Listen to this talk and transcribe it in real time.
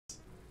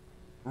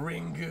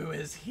Ringu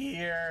is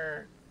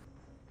here.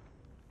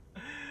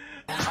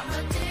 I'm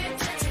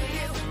addicted to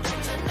you,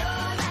 to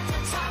know that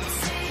you're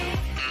toxic.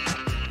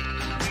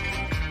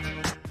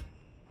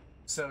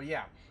 So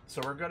yeah,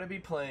 so we're gonna be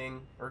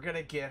playing, we're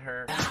gonna get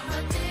her.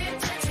 I'm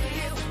addicted to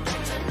you,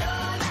 to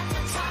know that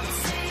you're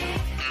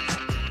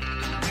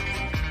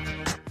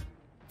toxic.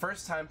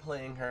 First time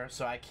playing her,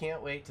 so I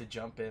can't wait to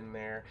jump in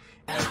there.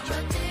 I'm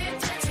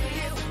addicted to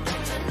you,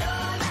 to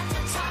know that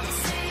you're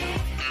toxic.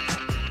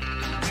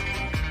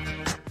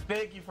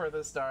 Thank you for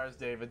the stars,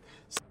 David.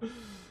 Bleh,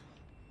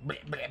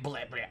 bleh,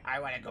 bleh, bleh. I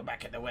want to go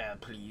back in the well,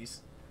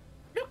 please.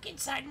 Look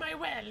inside my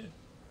well.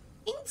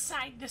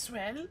 Inside this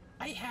well,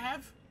 I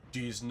have...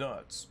 These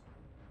nuts.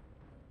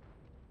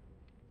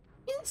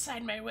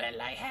 Inside my well,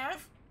 I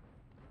have...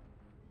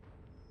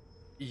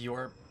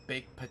 Your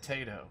baked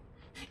potato.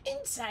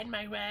 Inside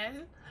my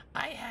well,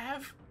 I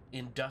have...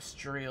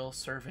 Industrial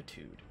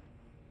servitude.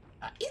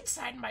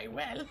 Inside my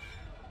well,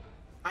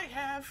 I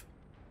have...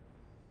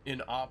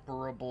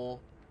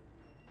 Inoperable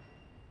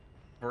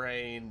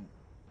brain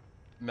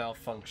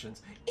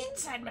malfunctions.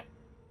 Inside my...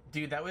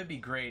 Dude, that would be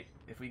great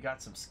if we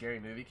got some scary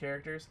movie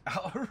characters.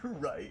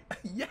 Alright,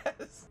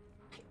 yes!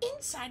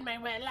 Inside my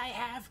well, I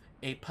have...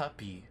 A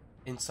puppy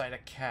inside a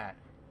cat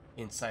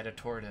inside a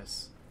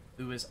tortoise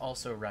who is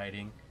also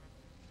riding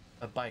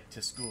a bike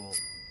to school.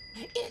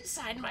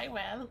 Inside my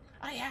well,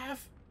 I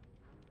have...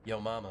 Yo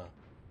mama.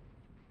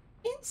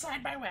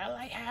 Inside my well,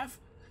 I have...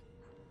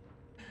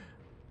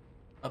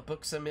 A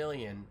book's a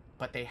million,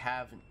 but they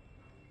have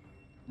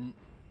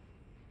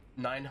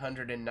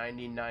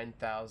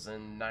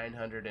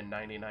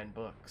 999,999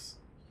 books.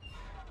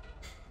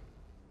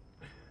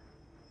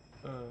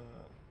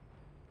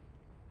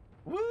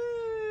 Woo!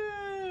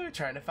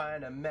 Trying to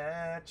find a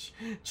match.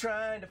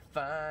 Trying to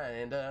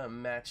find a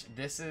match.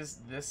 This is...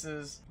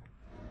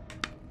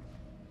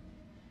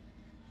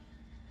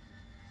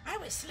 I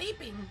was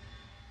sleeping.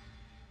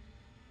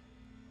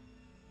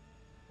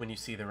 When you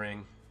see the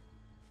ring.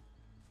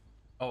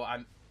 Oh,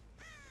 I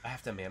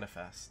have to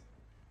manifest.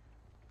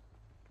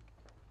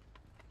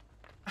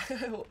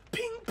 Ping,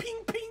 ping,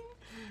 ping.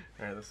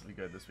 Alright, this will be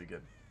good, this will be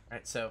good.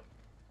 Alright, so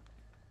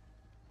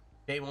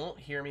they won't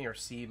hear me or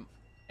see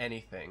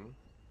anything,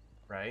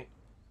 right?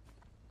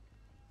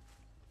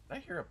 Did I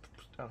hear a...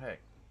 Oh, hey.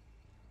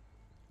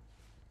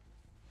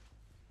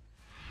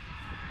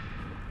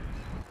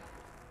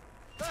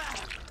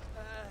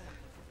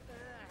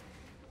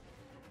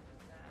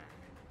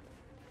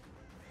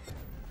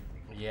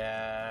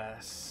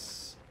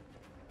 Yes.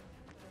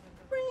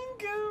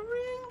 Ringo,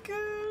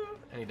 Ringo.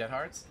 Any dead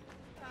hearts?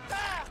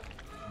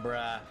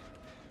 Bruh.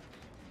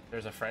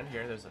 There's a friend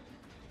here. There's a...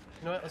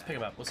 You know what? Let's pick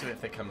them up. We'll see if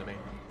they come to me.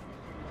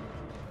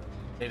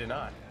 They did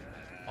not.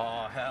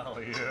 Oh, hell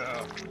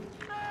yeah.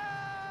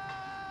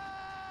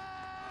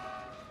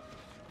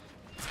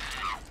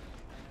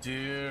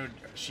 Dude,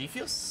 she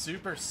feels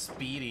super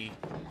speedy.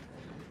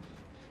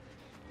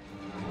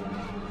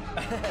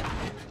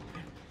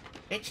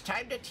 It's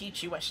time to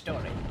teach you a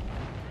story.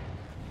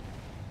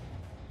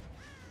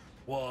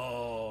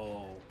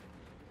 Whoa.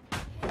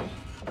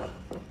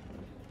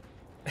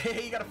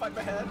 Hey, you gotta fight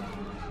my head.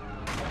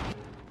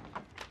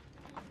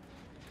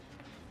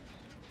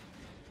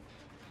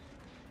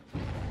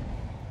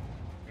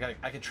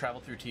 I can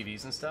travel through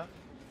TVs and stuff.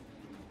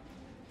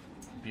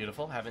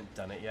 Beautiful. Haven't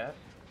done it yet.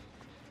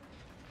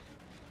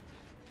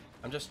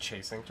 I'm just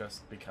chasing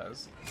just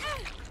because.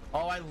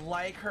 Oh, I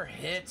like her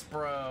hits,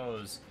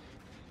 bros.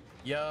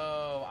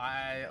 Yo,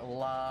 I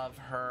love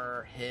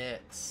her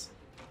hits.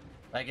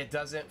 Like, it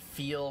doesn't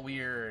feel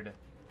weird.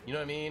 You know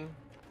what I mean?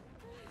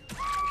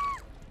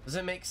 Does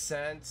it make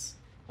sense?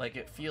 Like,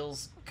 it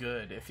feels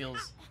good. It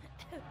feels...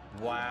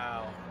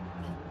 Wow.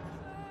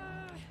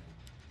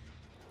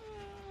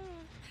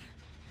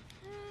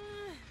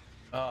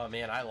 Oh,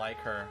 man, I like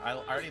her. I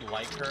already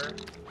like her.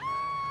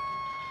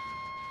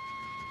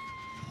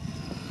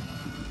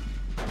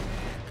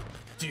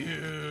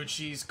 Dude,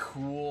 she's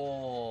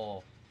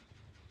cool.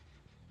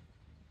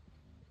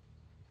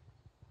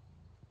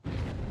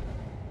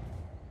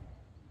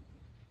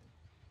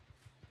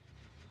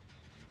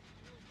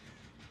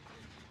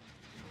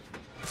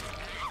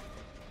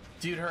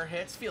 Dude, her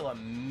hits feel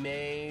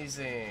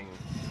amazing.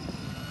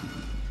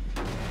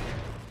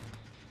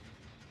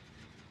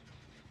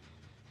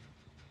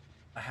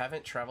 I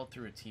haven't traveled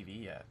through a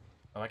TV yet.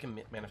 Oh, I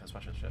can manifest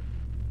watch this shit.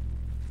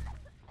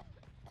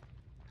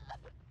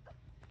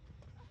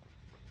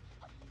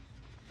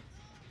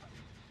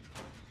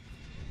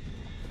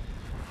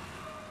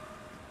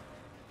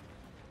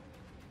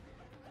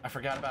 I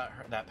forgot about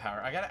that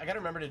power. I gotta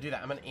remember to do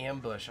that. I'm an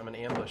ambush. I'm an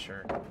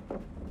ambusher.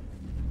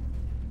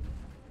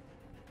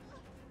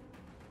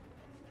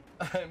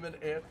 I'm an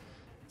amp.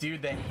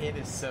 Dude, the hit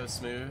is so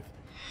smooth.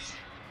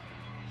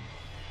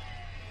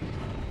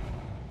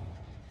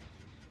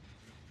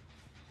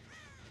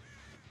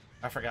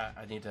 I forgot.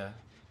 I need to...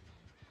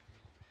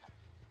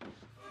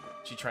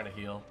 She's trying to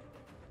heal.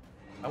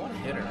 I want to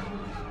hit her.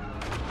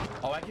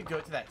 Oh, I could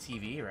go to that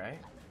TV, right?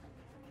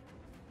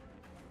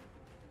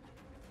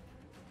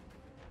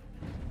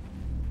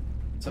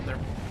 What's up there?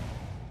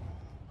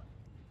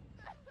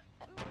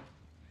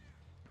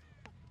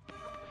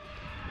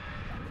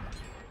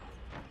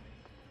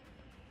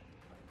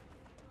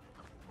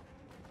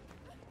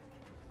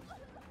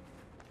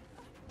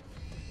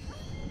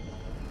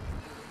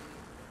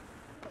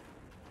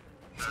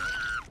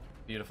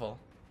 Beautiful.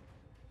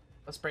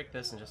 Let's break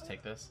this and just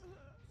take this.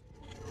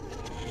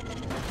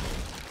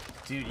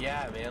 Dude,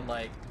 yeah, man,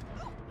 like,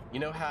 you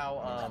know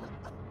how,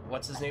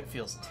 what's his name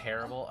feels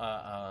terrible?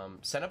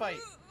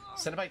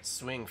 Cenobite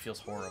swing feels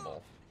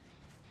horrible.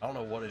 I don't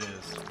know what it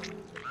is.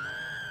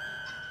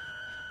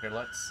 Here,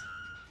 let's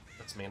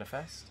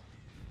manifest.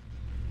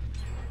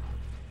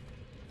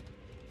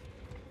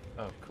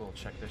 Oh, cool,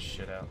 check this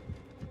shit out.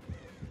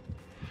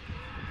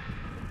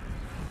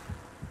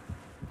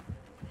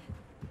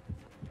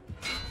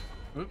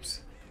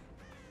 Oops.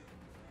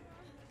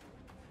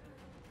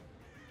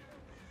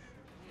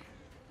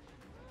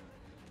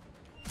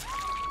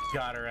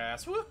 Got her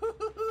ass.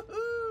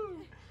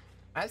 Woo-hoo-hoo-hoo-hoo.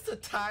 I'm so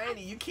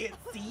tiny, you can't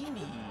see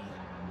me.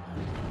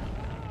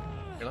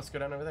 Here, let's go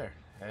down over there.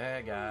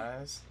 Hey,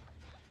 guys.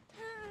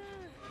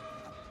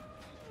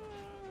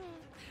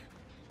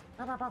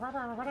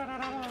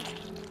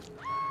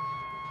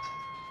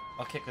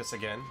 I'll kick this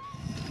again.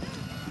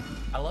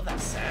 I love that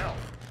sound.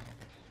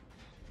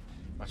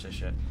 Watch this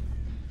shit.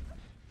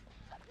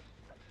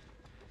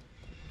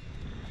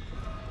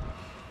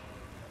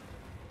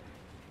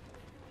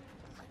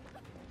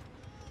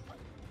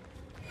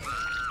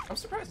 I'm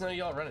surprised none of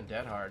y'all running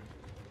dead hard.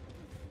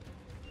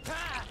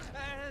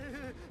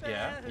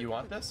 Yeah, you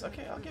want this?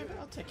 Okay, I'll give it.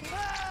 I'll take it.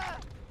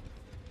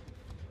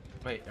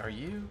 Wait, are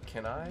you?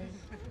 Can I?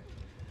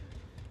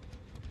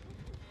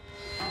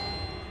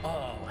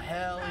 Oh,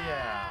 hell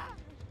yeah.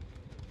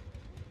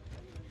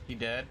 He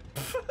dead?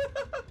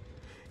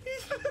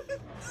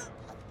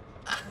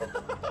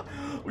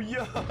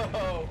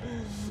 Yo!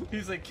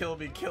 He's like, kill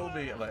me, kill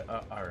me. I'm like,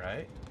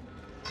 alright.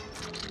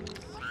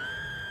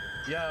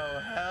 Yo,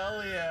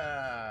 hell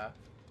yeah!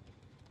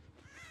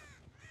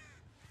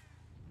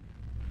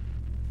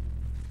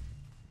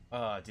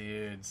 Oh,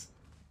 dudes.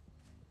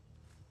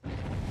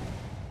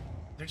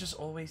 They're just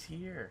always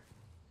here.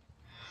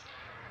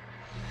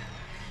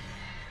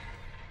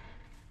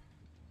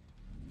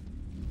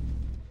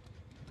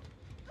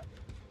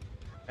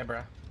 Hey,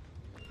 bruh.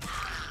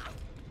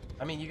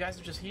 I mean, you guys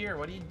are just here.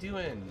 What are you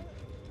doing?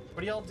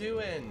 What are y'all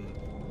doing?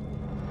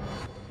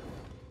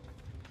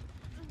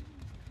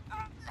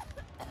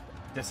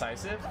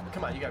 Decisive?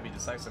 Come on, you gotta be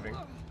decisive.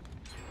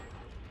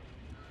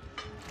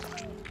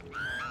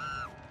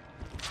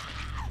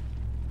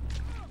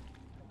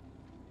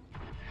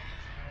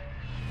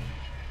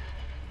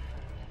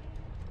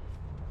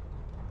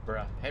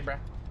 Bruh. Hey, bruh.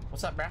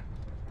 What's up, bruh?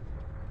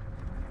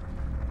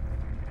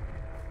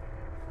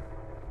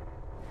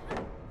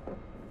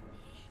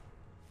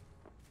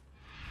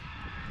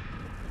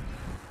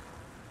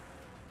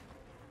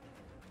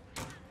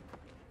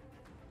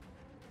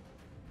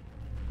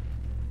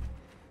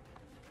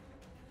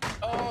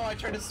 Oh, I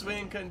tried to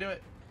swing, couldn't do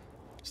it.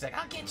 She's like,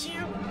 I'll get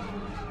you.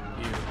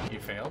 You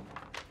failed.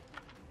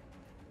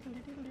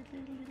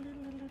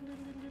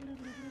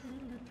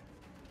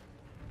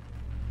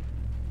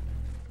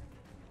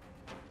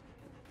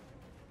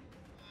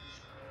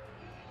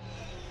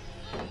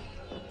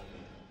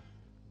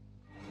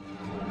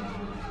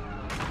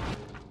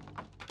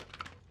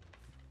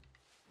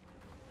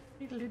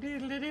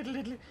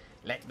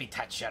 Let me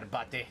touch your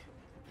body.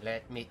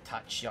 Let me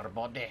touch your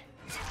body.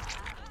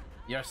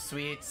 Your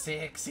sweet,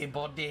 sexy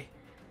body.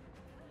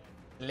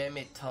 Let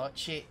me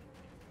touch it.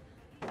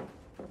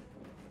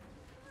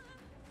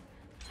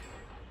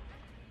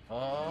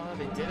 Oh,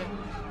 they did it.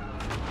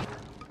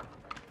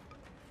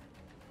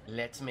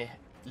 Let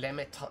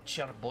me touch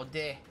your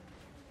body.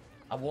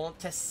 I want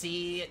to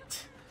see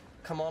it.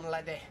 Come on,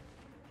 laddie.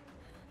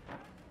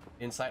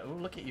 Inside. Oh,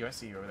 look at you. I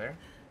see you over there.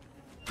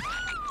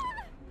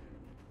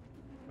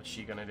 What's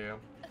she gonna do?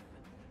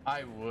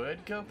 I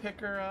would go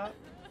pick her up.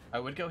 I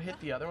would go hit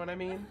the other one, I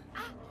mean.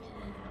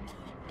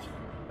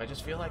 I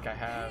just feel like I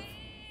have...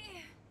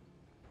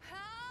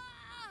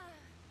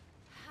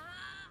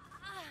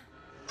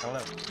 I don't know.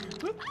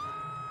 Whoop.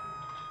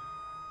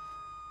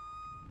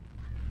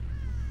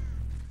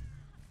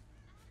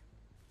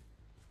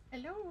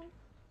 Hello?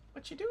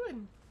 What you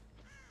doing?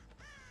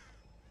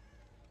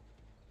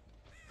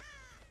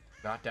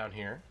 Not down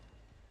here.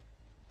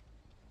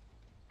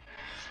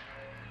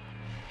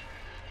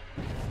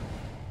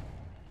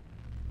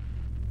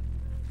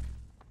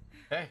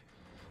 Hey.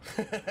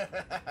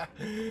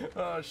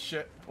 Oh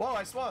shit. Whoa,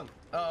 I swung.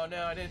 Oh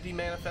no, I didn't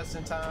demanifest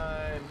in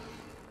time.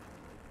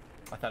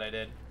 I thought I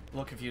did. A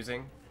little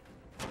confusing.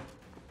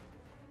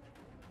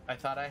 I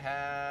thought I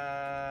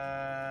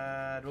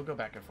had... We'll go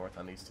back and forth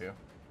on these two.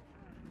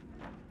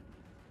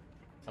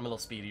 I'm a little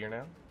speedier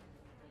now.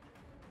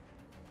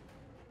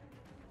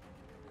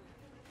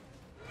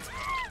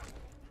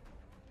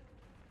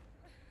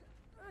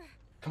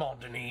 Come on,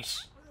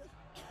 Denise.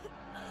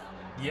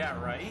 Yeah,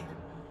 right?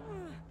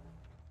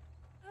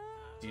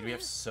 Dude, we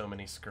have so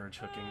many Scourge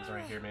hookings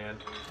right here, man.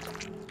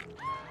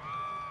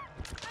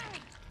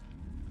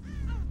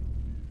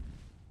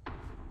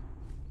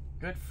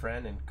 Good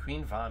friend and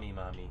Queen Vommy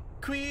Mommy.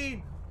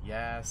 Queen!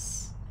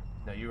 Yes.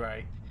 No, you're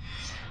right.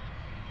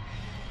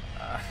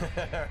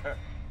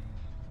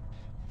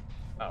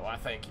 Oh, I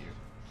thank you.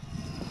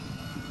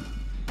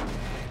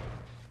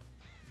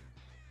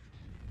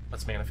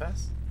 Let's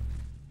manifest.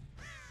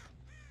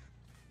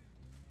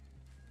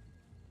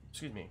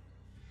 Excuse me.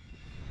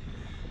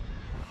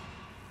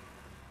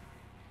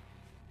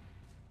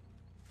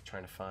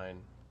 Trying to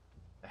find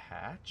the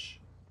hatch.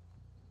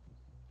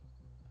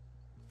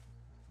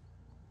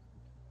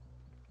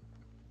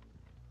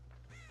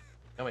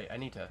 Oh wait, I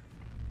need to.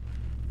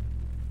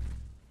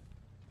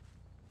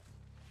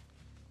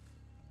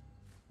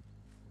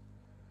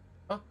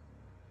 Oh.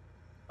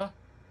 Oh.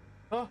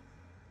 Oh.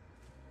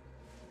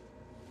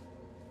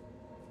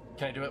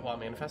 Can I do it while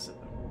manifested?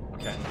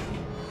 Okay.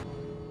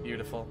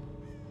 Beautiful.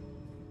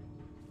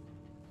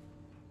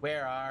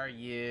 Where are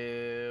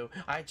you?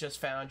 I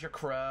just found your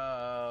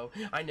crow.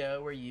 I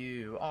know where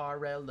you are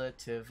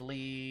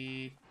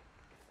relatively.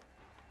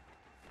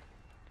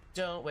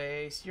 Don't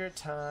waste your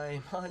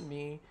time on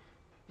me.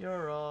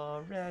 You're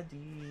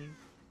already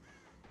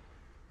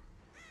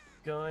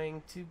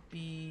going to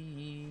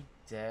be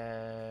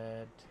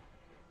dead.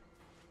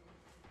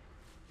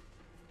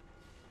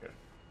 Good.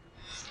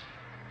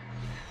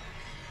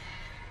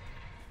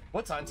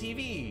 What's on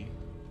TV?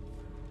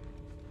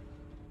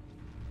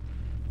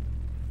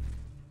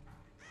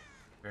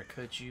 Where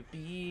could you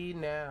be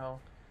now?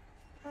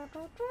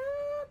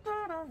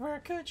 Where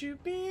could you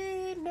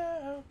be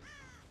now?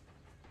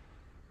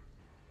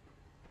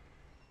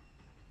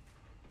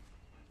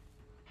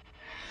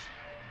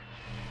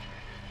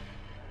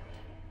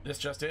 This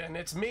just in,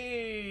 it's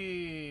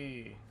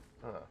me!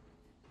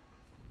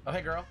 Oh,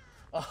 hey, girl.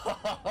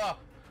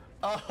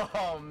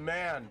 Oh,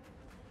 man.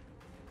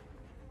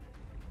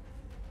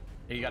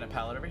 You got a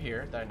pallet over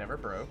here that I never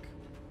broke.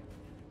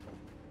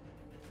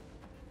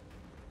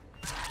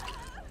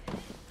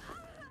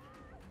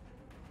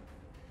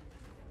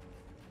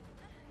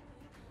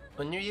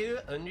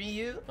 Onryo.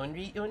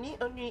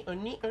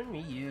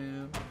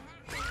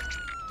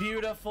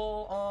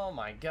 Beautiful. Oh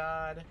my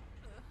god.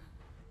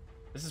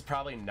 This is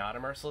probably not a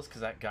merciless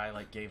because that guy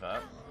like gave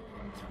up.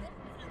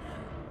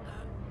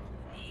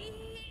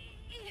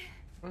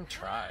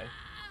 Try.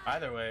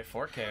 Either way,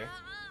 4K.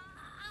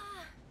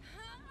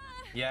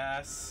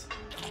 Yes.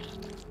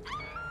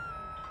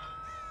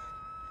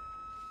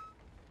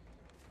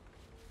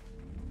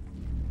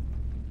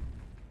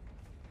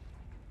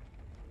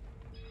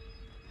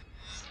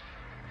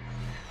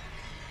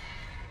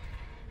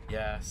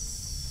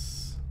 Yes.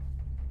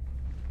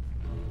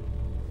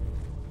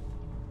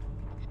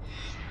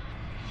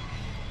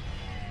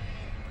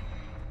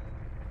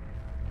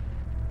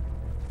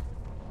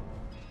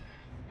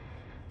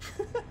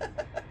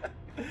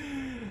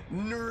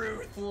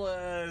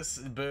 Ruthless.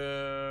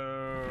 Boo.